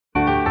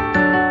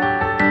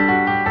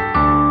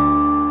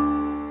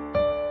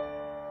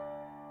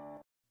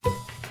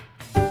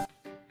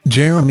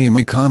Jeremy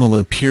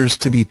McConnell appears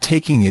to be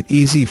taking it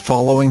easy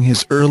following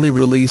his early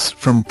release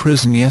from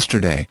prison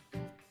yesterday.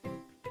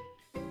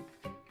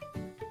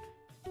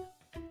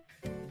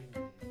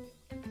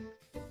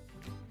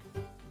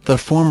 The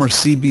former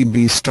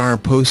CBB star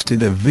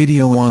posted a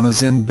video on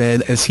his in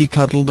bed as he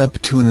cuddled up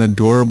to an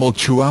adorable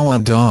Chihuahua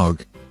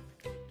dog.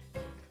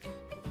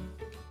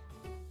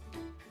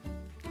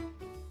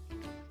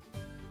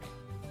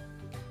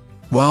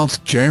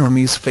 Whilst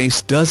Jeremy's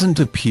face doesn't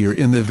appear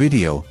in the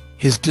video,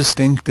 his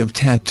distinctive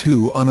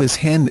tattoo on his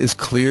hand is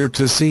clear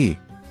to see.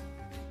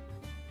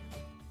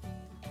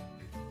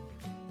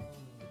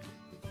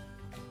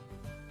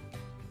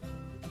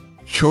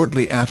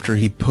 Shortly after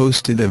he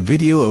posted a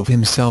video of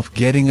himself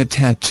getting a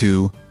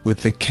tattoo,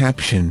 with the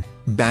caption,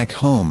 "Back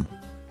home."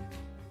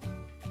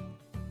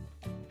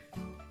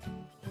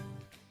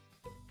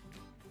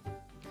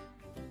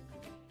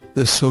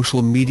 The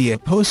social media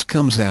post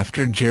comes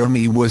after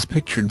Jeremy was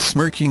pictured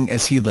smirking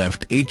as he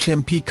left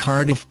HMP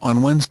Cardiff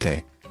on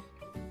Wednesday.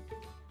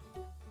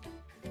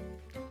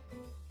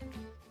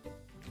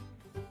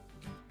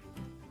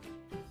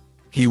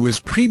 He was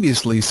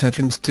previously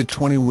sentenced to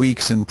 20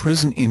 weeks in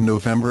prison in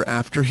November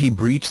after he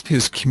breached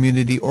his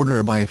community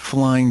order by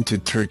flying to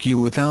Turkey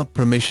without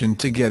permission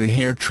to get a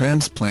hair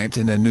transplant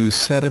and a new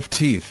set of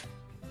teeth.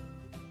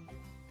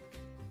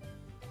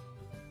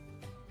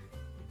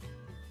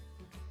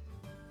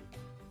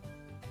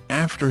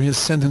 After his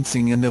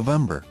sentencing in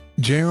November,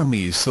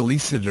 Jeremy's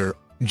solicitor,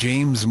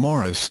 James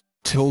Morris,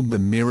 told the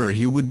Mirror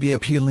he would be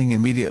appealing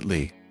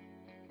immediately.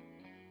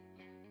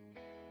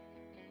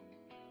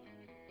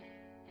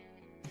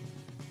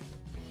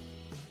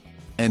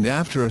 And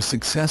after a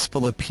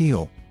successful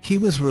appeal, he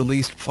was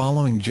released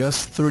following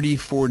just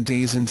 34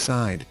 days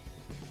inside.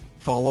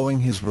 Following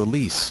his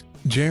release,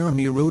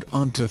 Jeremy wrote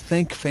on to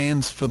thank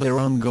fans for their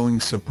ongoing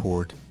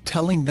support,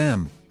 telling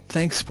them,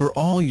 "Thanks for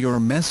all your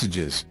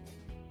messages.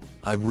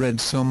 I've read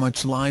so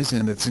much lies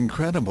and it's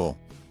incredible.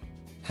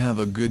 Have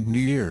a good New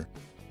Year."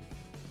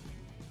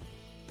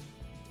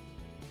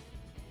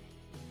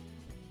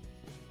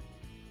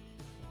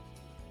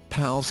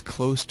 Pals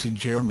close to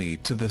Jeremy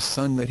to the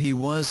Sun that he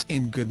was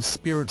in good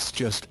spirits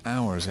just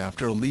hours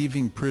after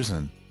leaving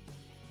prison.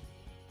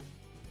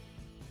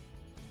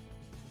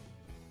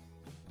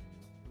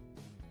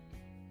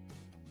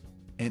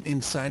 An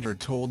insider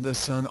told The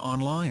Sun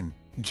Online,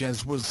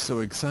 "Jez was so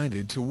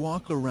excited to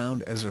walk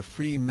around as a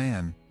free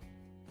man."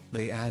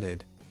 They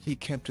added, "He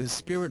kept his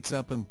spirits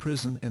up in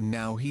prison and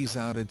now he's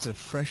out. It's a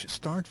fresh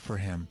start for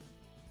him."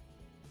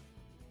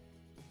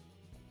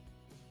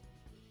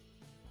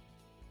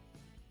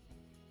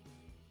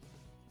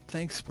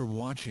 Thanks for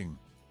watching.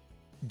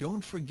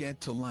 Don't forget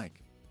to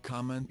like,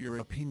 comment your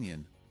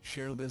opinion,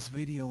 share this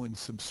video and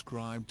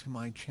subscribe to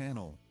my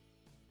channel.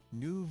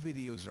 New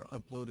videos are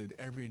uploaded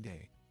every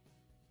day.